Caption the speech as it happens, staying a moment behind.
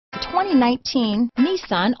2019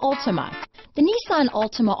 Nissan Altima. The Nissan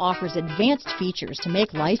Altima offers advanced features to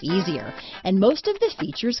make life easier, and most of the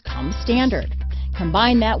features come standard.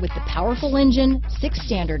 Combine that with the powerful engine, 6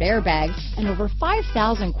 standard airbags, and over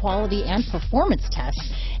 5,000 quality and performance tests,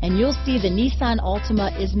 and you'll see the Nissan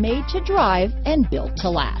Altima is made to drive and built to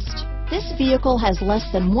last. This vehicle has less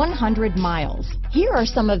than 100 miles. Here are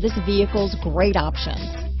some of this vehicle's great options: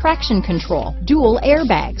 traction control, dual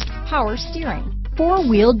airbags, power steering,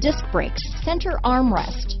 4-wheel disc brakes, center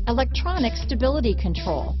armrest, electronic stability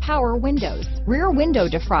control, power windows, rear window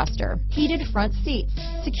defroster, heated front seats,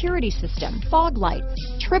 security system, fog lights,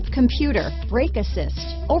 trip computer, brake assist,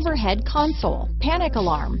 overhead console, panic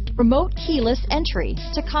alarm, remote keyless entry,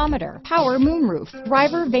 tachometer, power moonroof,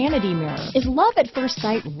 driver vanity mirror. Is love at first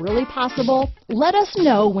sight really possible? Let us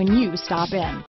know when you stop in.